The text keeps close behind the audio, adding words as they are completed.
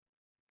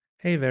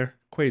Hey there,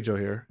 Quajo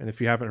here, and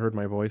if you haven't heard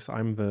my voice,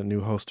 I'm the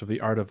new host of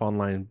The Art of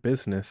Online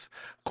Business.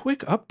 Quick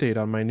update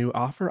on my new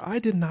offer. I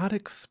did not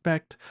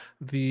expect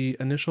the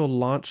initial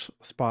launch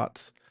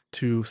spots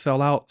to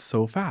sell out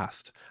so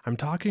fast. I'm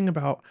talking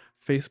about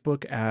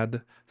Facebook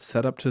ad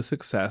setup to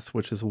success,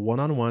 which is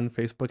one-on-one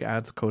Facebook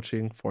ads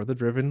coaching for the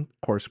driven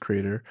course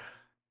creator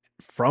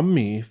from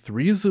me,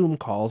 3 Zoom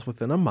calls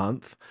within a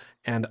month,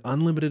 and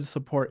unlimited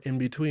support in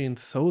between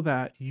so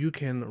that you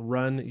can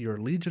run your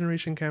lead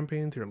generation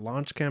campaigns, your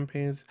launch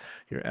campaigns,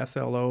 your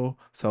SLO,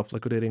 self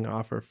liquidating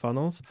offer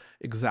funnels,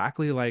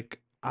 exactly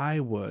like I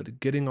would,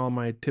 getting all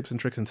my tips and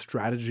tricks and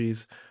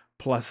strategies.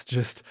 Plus,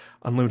 just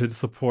unlimited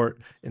support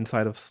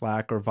inside of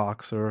Slack or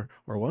Voxer,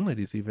 or one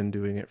lady's even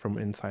doing it from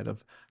inside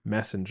of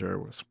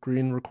Messenger,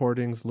 screen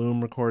recordings,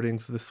 Loom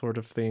recordings, this sort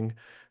of thing,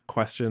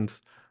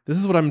 questions. This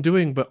is what I'm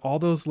doing, but all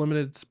those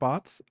limited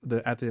spots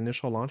at the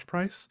initial launch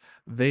price,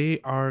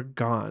 they are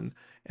gone.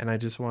 And I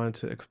just wanted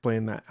to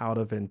explain that out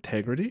of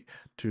integrity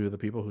to the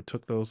people who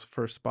took those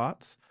first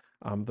spots.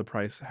 The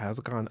price has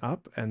gone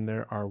up, and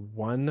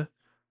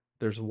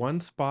there's one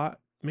spot,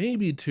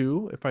 maybe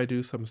two, if I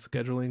do some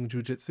scheduling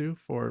jujitsu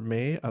for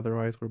May.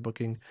 Otherwise, we're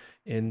booking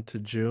into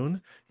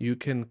June. You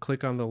can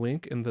click on the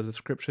link in the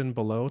description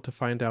below to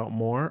find out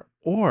more,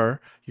 or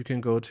you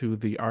can go to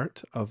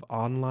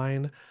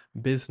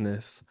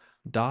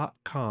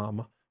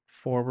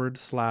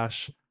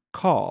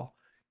theartofonlinebusiness.com/call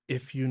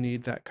if you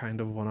need that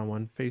kind of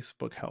one-on-one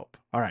Facebook help.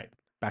 All right,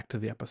 back to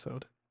the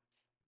episode.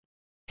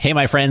 Hey,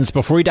 my friends,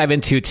 before we dive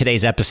into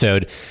today's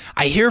episode,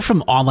 I hear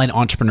from online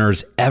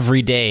entrepreneurs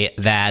every day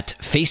that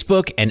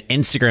Facebook and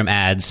Instagram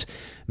ads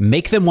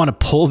make them want to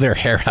pull their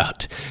hair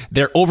out.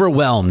 They're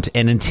overwhelmed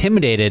and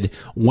intimidated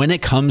when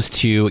it comes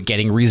to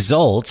getting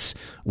results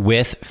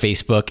with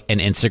Facebook and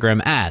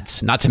Instagram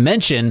ads. Not to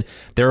mention,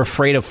 they're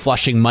afraid of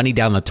flushing money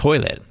down the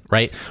toilet,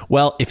 right?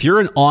 Well, if you're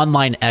an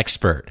online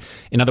expert,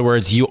 in other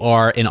words, you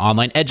are an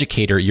online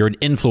educator, you're an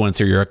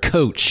influencer, you're a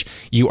coach,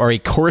 you are a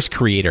course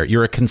creator,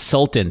 you're a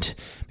consultant,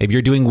 maybe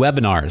you're doing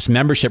webinars,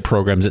 membership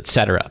programs,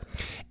 etc.,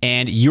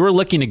 and you're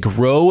looking to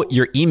grow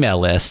your email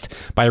list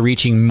by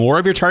reaching more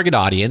of your target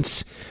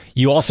audience.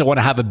 You also want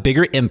to have a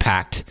bigger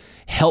impact,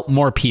 help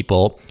more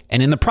people,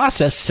 and in the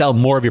process, sell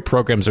more of your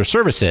programs or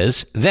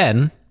services.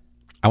 Then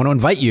I want to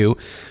invite you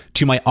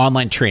to my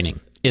online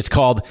training. It's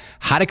called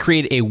How to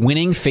Create a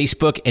Winning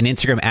Facebook and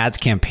Instagram Ads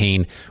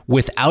Campaign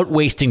Without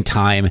Wasting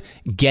Time,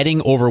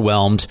 Getting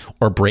Overwhelmed,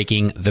 or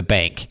Breaking the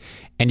Bank.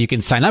 And you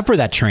can sign up for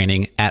that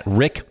training at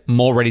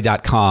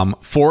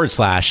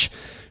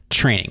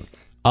rickmulready.com/training.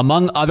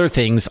 Among other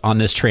things on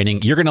this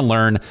training, you're going to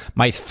learn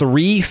my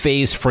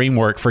 3-phase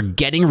framework for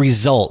getting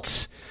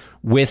results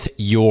with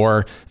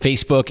your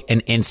Facebook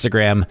and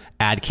Instagram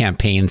ad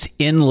campaigns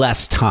in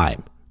less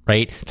time,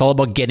 right? It's all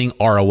about getting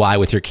ROI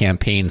with your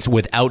campaigns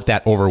without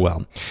that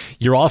overwhelm.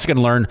 You're also going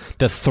to learn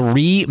the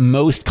 3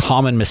 most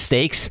common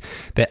mistakes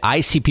that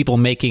I see people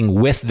making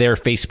with their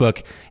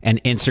Facebook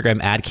and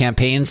Instagram ad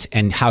campaigns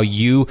and how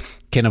you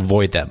can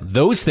avoid them.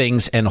 Those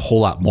things and a whole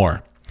lot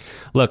more.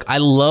 Look, I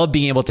love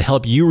being able to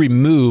help you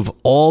remove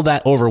all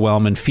that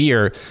overwhelm and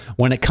fear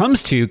when it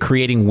comes to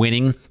creating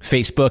winning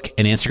Facebook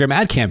and Instagram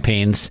ad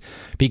campaigns,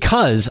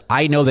 because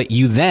I know that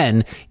you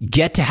then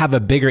get to have a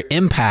bigger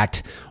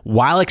impact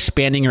while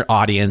expanding your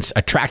audience,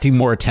 attracting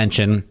more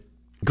attention,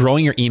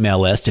 growing your email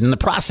list, and in the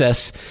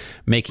process,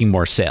 making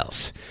more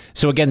sales.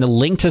 So again, the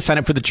link to sign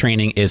up for the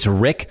training is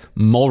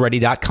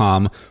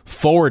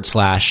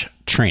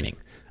rickmulready.com/training.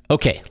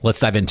 Okay, let's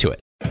dive into it.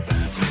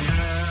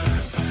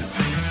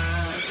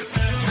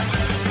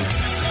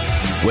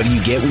 What do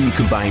you get when you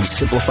combine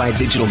simplified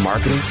digital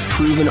marketing,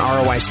 proven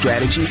ROI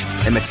strategies,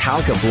 and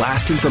Metallica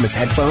blasting from his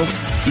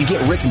headphones? You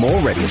get Rick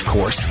Mulready, of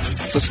course.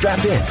 So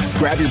strap in,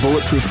 grab your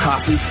bulletproof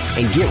coffee,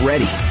 and get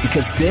ready,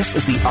 because this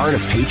is the art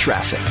of paid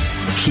traffic.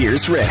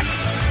 Here's Rick.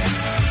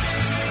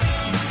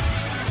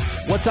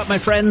 What's up, my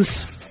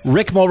friends?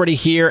 Rick Mulready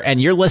here, and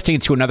you're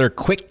listening to another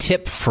Quick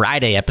Tip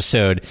Friday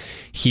episode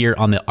here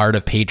on the Art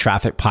of Paid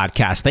Traffic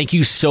podcast. Thank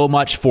you so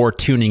much for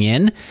tuning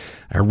in.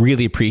 I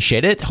really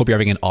appreciate it. Hope you're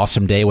having an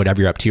awesome day,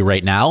 whatever you're up to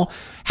right now.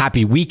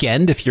 Happy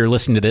weekend if you're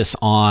listening to this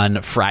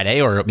on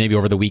Friday or maybe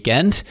over the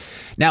weekend.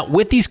 Now,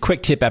 with these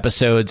quick tip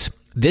episodes,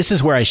 this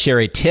is where I share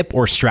a tip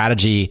or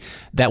strategy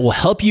that will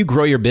help you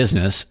grow your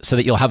business so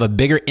that you'll have a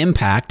bigger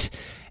impact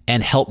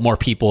and help more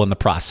people in the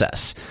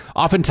process.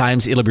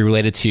 Oftentimes, it'll be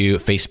related to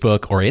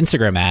Facebook or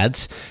Instagram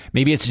ads.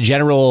 Maybe it's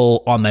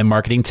general online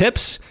marketing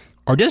tips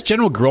or just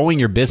general growing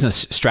your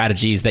business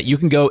strategies that you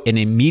can go and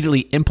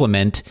immediately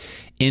implement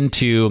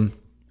into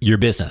your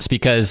business.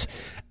 Because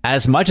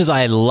as much as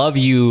I love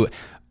you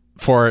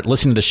for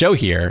listening to the show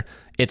here,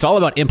 it's all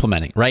about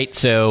implementing, right?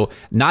 So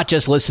not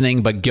just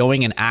listening, but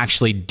going and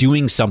actually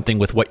doing something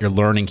with what you're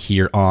learning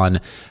here on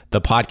the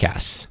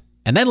podcast.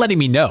 And then letting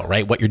me know,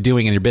 right, what you're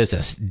doing in your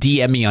business.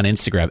 DM me on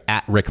Instagram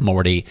at Rick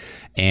Mulready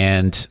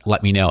and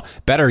let me know.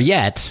 Better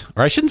yet,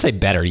 or I shouldn't say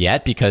better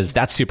yet, because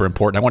that's super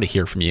important. I want to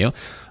hear from you.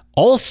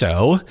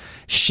 Also,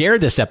 share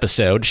this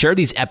episode, share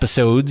these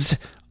episodes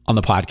on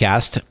the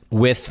podcast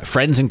with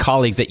friends and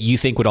colleagues that you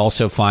think would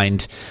also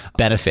find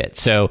benefit.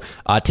 So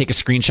take a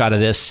screenshot of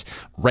this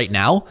right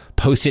now,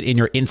 post it in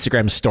your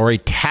Instagram story,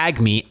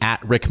 tag me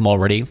at Rick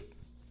Mulready,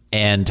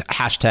 and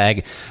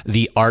hashtag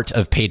the art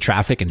of paid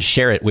traffic, and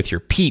share it with your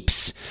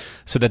peeps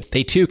so that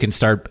they too can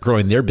start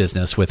growing their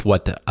business with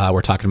what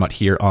we're talking about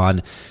here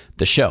on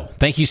the show.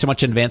 Thank you so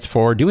much in advance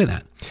for doing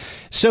that.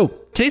 So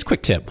today's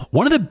quick tip.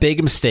 One of the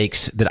big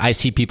mistakes that I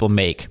see people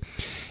make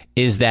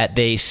is that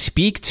they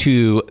speak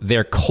to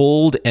their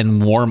cold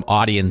and warm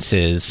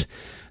audiences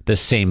the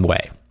same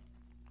way.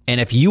 And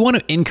if you want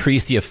to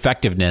increase the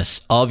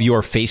effectiveness of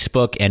your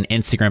Facebook and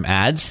Instagram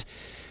ads,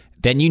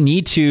 then you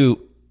need to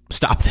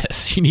stop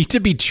this. You need to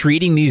be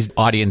treating these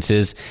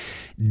audiences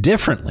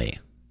differently.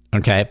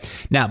 Okay.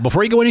 Now,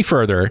 before you go any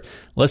further,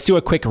 let's do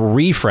a quick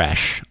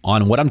refresh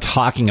on what I'm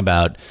talking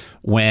about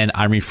when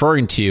I'm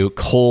referring to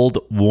cold,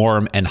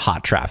 warm, and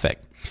hot traffic.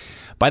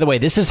 By the way,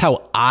 this is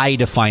how I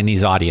define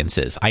these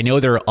audiences. I know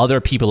there are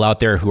other people out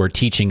there who are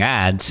teaching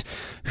ads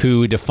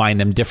who define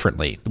them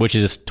differently, which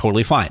is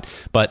totally fine.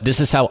 But this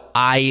is how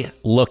I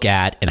look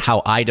at and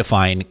how I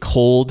define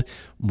cold,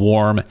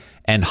 warm,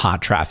 and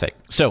hot traffic.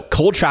 So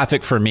cold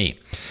traffic for me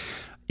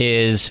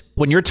is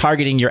when you're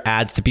targeting your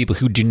ads to people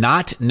who do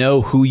not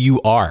know who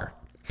you are.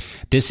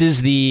 This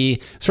is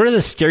the sort of the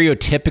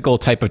stereotypical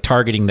type of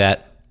targeting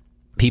that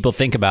people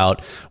think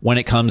about when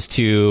it comes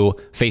to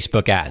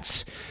Facebook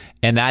ads.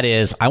 And that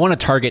is, I want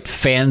to target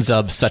fans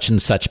of such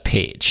and such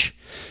page.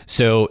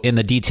 So in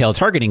the detailed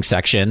targeting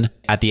section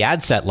at the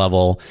ad set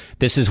level,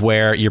 this is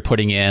where you're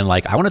putting in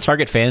like, I want to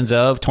target fans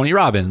of Tony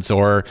Robbins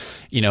or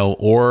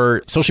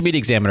Social Media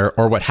Examiner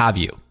or what have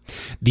you.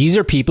 These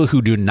are people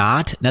who do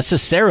not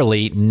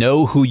necessarily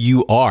know who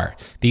you are.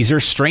 These are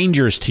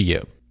strangers to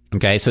you.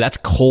 Okay. So that's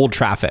cold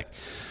traffic.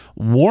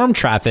 Warm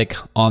traffic,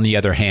 on the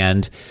other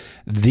hand,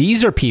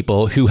 these are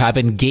people who have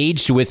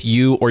engaged with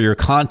you or your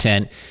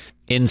content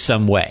in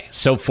some way.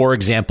 So for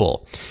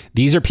example,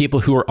 these are people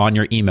who are on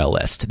your email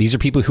list. These are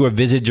people who have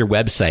visited your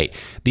website.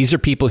 These are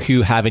people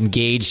who have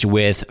engaged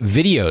with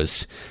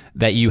videos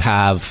that you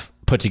have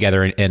put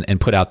together and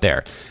put out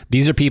there.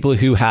 These are people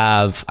who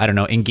have,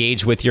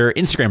 engaged with your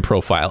Instagram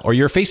profile or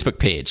your Facebook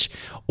page,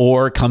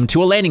 or come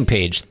to a landing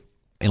page,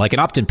 like an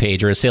opt-in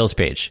page or a sales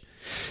page.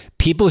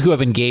 People who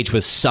have engaged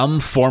with some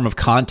form of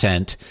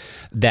content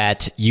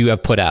that you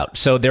have put out.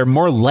 So they're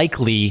more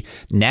likely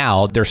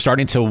now, they're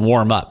starting to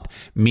warm up,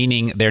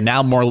 meaning they're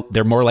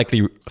more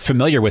likely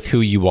familiar with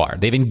who you are.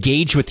 They've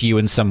engaged with you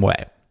in some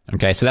way.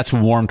 Okay, so that's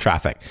warm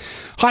traffic.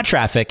 Hot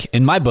traffic,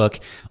 in my book,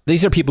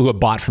 these are people who have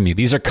bought from you.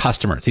 These are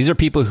customers. These are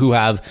people who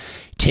have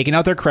taken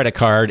out their credit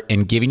card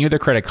and given you their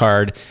credit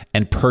card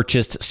and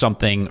purchased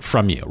something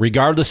from you,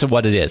 regardless of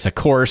what it is. A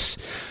course,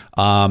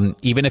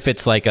 even if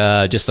it's like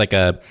a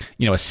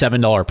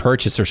 $7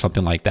 purchase or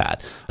something like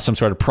that, some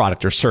sort of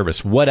product or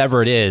service,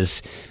 whatever it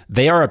is,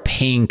 they are a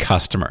paying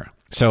customer.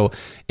 So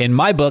in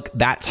my book,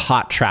 that's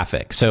hot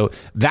traffic. So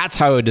that's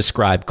how I would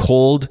describe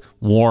cold,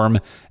 warm,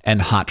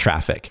 and hot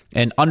traffic.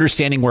 And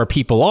understanding where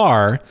people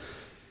are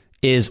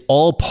is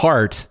all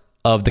part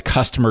of the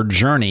customer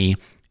journey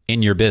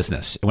in your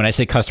business. And when I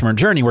say customer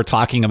journey, we're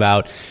talking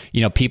about,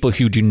 people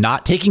who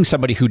taking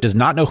somebody who does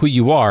not know who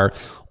you are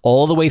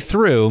all the way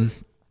through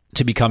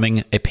to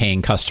becoming a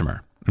paying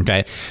customer.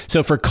 Okay.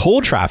 So for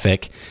cold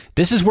traffic,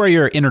 this is where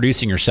you're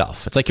introducing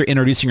yourself. It's like you're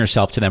introducing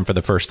yourself to them for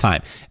the first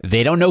time.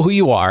 They don't know who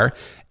you are,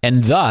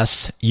 and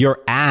thus your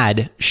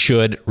ad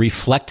should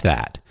reflect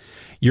that.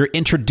 You're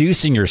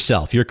introducing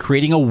yourself. You're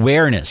creating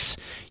awareness.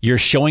 You're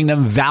showing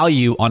them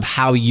value on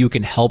how you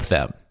can help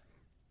them.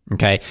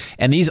 Okay.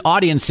 And these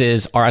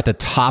audiences are at the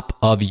top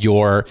of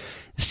your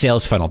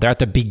sales funnel. They're at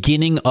the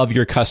beginning of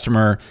your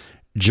customer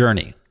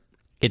journey.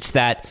 It's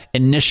that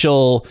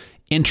initial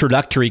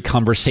introductory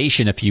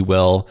conversation, if you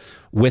will,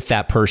 with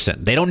that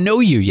person. They don't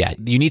know you yet.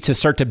 You need to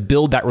start to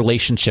build that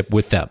relationship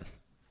with them.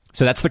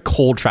 So that's the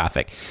cold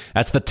traffic.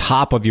 That's the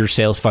top of your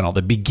sales funnel,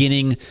 the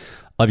beginning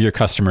of your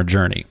customer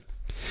journey.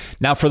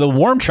 Now, for the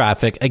warm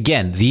traffic,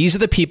 again, these are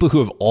the people who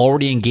have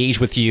already engaged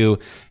with you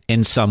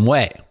in some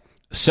way.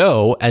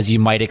 So, as you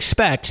might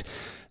expect,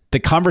 the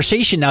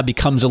conversation now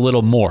becomes a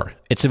little more.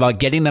 It's about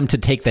getting them to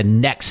take the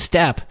next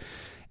step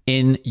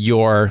in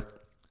your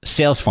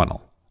sales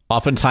funnel.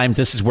 Oftentimes,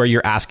 this is where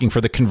you're asking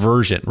for the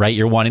conversion, right?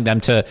 You're wanting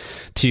them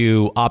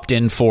to opt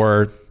in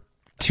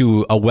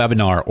to a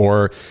webinar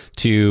or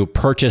to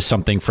purchase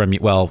something from you.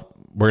 Well,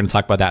 we're going to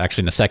talk about that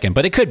actually in a second,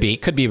 but it could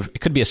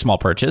be a small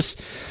purchase.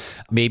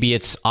 Maybe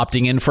it's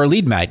opting in for a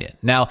lead magnet.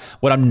 Now,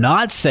 what I'm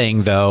not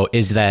saying though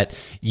is that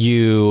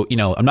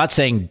I'm not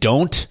saying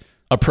don't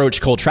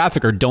approach cold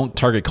traffic or don't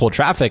target cold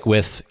traffic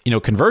with,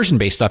 conversion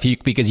based stuff,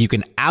 because you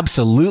can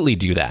absolutely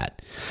do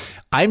that.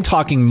 I'm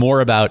talking more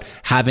about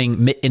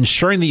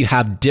ensuring that you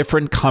have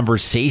different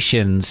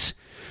conversations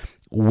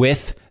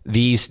with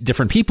these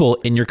different people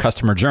in your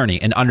customer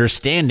journey and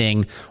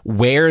understanding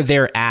where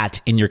they're at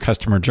in your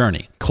customer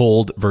journey,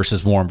 cold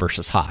versus warm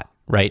versus hot.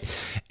 right?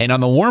 And on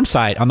the warm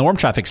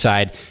traffic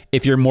side,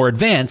 if you're more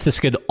advanced, this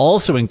could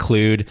also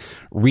include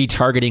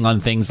retargeting on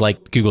things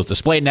like Google's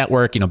display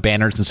network,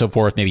 banners and so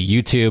forth, maybe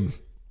YouTube,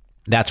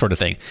 that sort of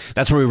thing.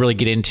 That's where we really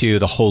get into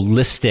the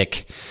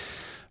holistic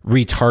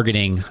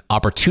retargeting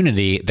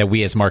opportunity that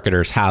we as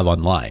marketers have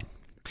online.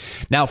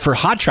 Now, for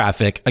hot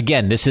traffic,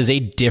 again, this is a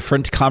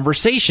different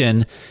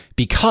conversation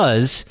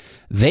because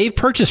they've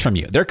purchased from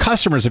you. They're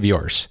customers of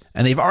yours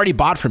and they've already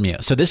bought from you.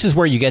 So this is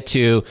where you get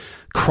to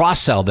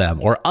cross-sell them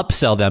or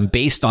upsell them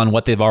based on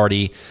what they've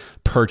already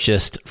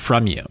purchased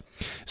from you.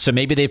 So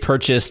maybe they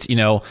purchased,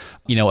 a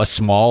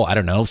small, $7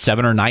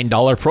 or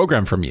 $9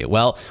 program from you.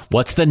 Well,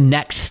 what's the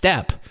next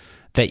step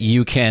that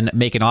you can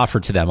make an offer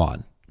to them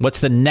on? What's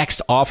the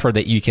next offer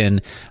that you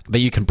can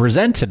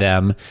present to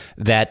them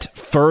that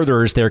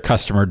furthers their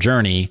customer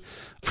journey,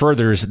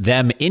 furthers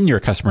them in your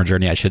customer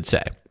journey, I should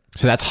say.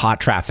 So that's hot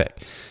traffic.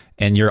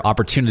 And your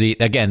opportunity,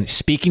 again,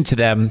 speaking to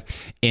them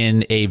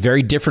in a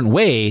very different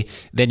way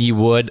than you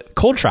would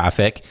cold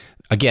traffic.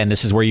 Again,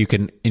 this is where you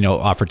can,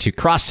 offer to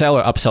cross-sell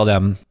or upsell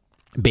them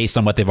based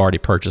on what they've already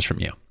purchased from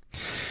you.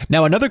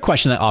 Now, another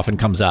question that often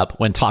comes up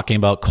when talking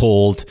about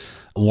cold,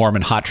 warm,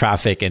 and hot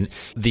traffic and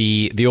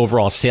the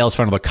overall sales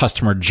funnel, the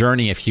customer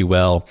journey, if you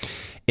will,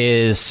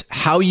 is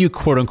how you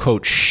quote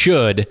unquote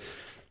should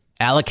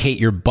allocate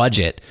your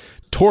budget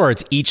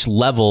towards each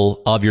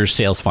level of your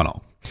sales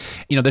funnel.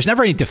 There's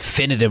never any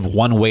definitive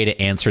one way to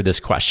answer this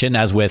question,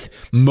 as with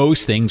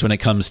most things when it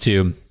comes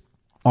to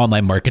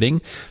online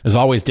marketing. There's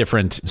always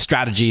different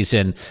strategies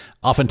and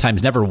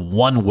oftentimes never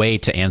one way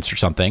to answer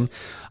something.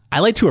 I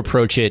like to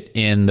approach it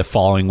in the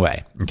following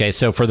way. Okay,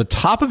 so for the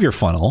top of your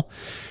funnel,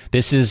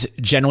 this is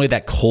generally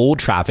that cold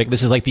traffic.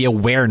 This is like the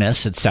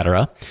awareness,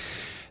 etc.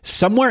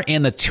 Somewhere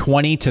in the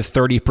 20 to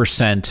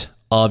 30%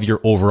 of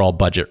your overall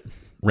budget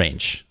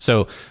range.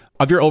 So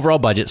of your overall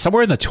budget,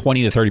 somewhere in the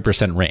 20 to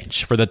 30%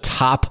 range for the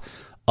top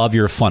of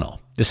your funnel.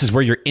 This is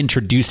where you're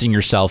introducing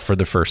yourself for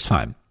the first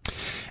time.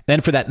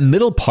 Then for that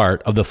middle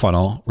part of the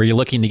funnel where you're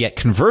looking to get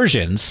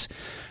conversions,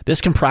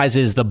 this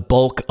comprises the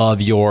bulk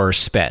of your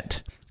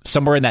spend.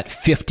 Somewhere in that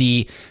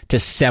 50 to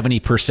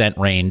 70%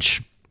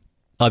 range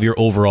of your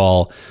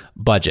overall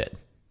budget.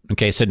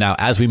 Okay, so now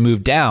as we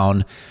move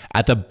down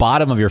at the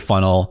bottom of your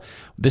funnel,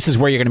 this is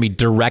where you're going to be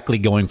directly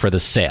going for the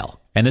sale.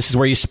 And this is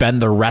where you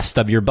spend the rest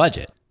of your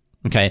budget.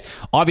 Okay,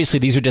 obviously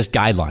these are just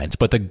guidelines,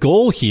 but the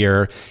goal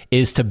here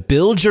is to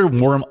build your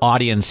warm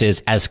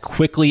audiences as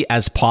quickly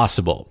as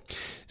possible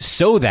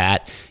so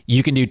that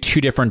you can do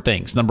two different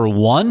things. Number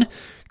one,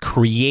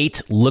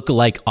 create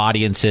lookalike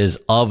audiences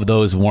of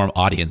those warm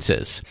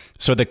audiences.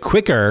 So the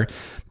quicker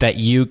that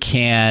you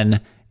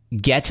can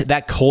get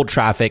that cold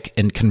traffic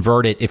and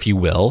convert it, if you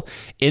will,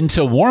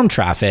 into warm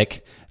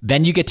traffic,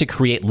 then you get to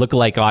create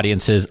lookalike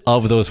audiences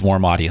of those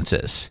warm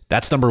audiences.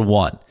 That's number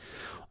one.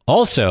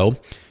 Also,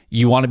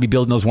 you want to be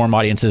building those warm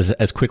audiences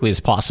as quickly as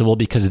possible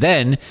because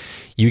then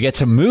you get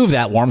to move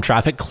that warm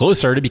traffic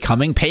closer to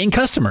becoming paying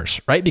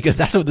customers, right? Because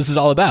that's what this is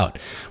all about.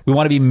 We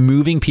want to be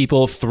moving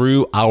people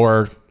through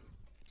our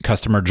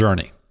customer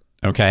journey,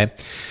 okay?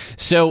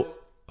 So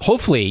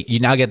hopefully you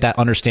now get that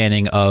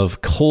understanding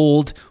of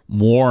cold,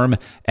 warm,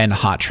 and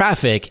hot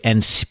traffic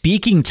and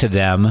speaking to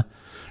them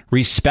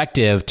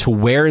respective to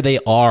where they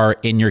are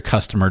in your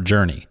customer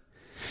journey.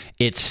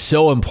 It's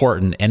so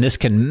important, and this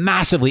can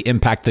massively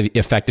impact the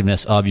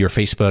effectiveness of your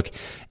Facebook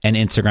and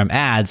Instagram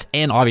ads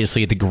and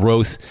obviously the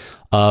growth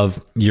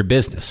of your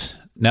business.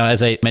 Now,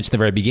 as I mentioned at the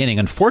very beginning,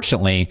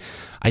 unfortunately,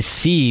 I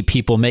see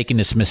people making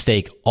this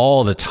mistake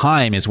all the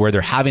time is where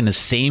they're having the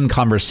same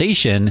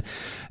conversation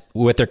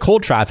with their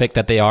cold traffic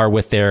that they are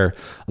with their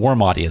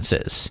warm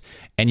audiences.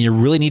 And you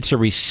really need to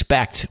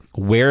respect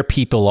where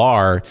people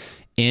are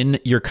in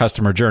your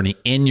customer journey,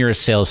 in your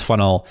sales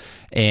funnel,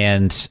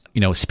 and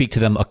speak to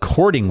them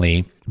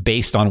accordingly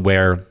based on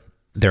where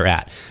they're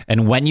at.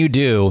 And when you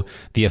do,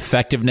 the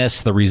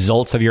effectiveness, the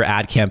results of your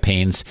ad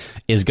campaigns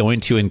is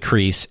going to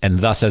increase. And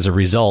thus, as a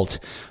result,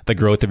 the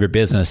growth of your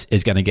business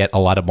is going to get a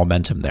lot of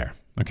momentum there.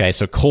 Okay,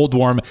 so cold,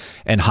 warm,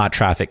 and hot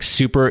traffic,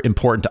 super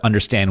important to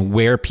understand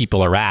where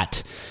people are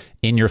at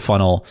in your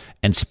funnel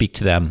and speak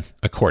to them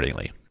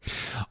accordingly.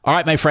 All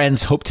right, my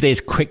friends, hope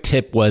today's quick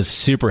tip was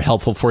super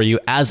helpful for you.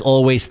 As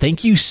always,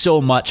 thank you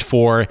so much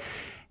for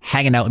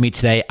hanging out with me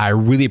today. I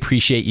really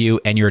appreciate you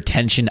and your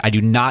attention. I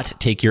do not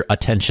take your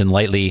attention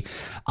lightly.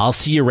 I'll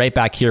see you right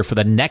back here for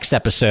the next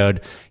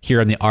episode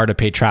here on The Art of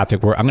Paid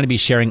Traffic, where I'm going to be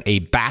sharing a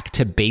back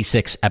to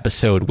basics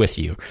episode with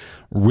you.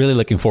 Really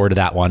looking forward to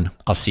that one.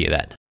 I'll see you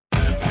then.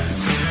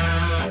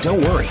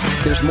 Don't worry,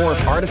 there's more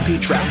of Art of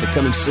Paid Traffic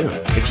coming soon.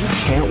 If you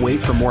can't wait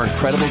for more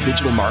incredible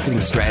digital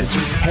marketing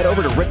strategies, head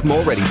over to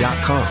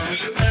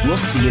rickmulready.com. We'll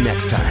see you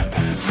next time.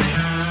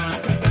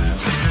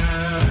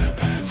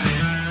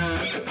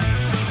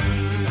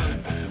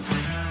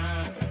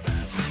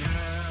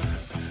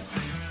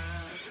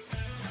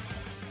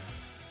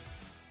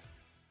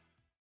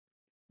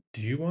 Do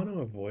Do you want to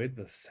avoid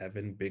the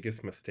seven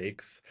biggest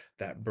mistakes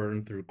that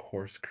burn through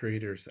course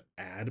creators'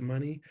 ad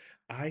money?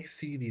 I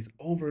see these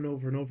over and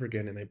over and over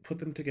again, and I put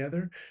them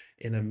together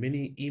in a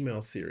mini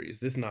email series.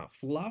 This is not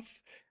fluff.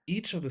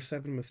 Each of the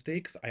seven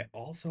mistakes, I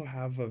also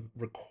have a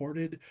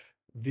recorded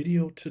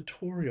video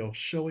tutorial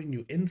showing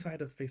you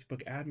inside of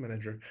Facebook Ad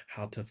Manager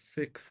how to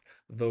fix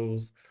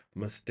those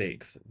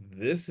mistakes.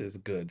 This is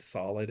good,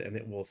 solid, and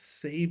it will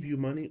save you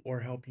money or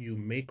help you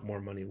make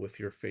more money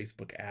with your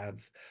Facebook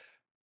ads.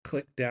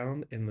 Click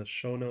down in the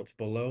show notes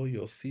below.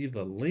 You'll see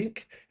the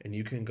link and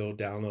you can go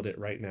download it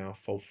right now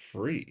for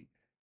free.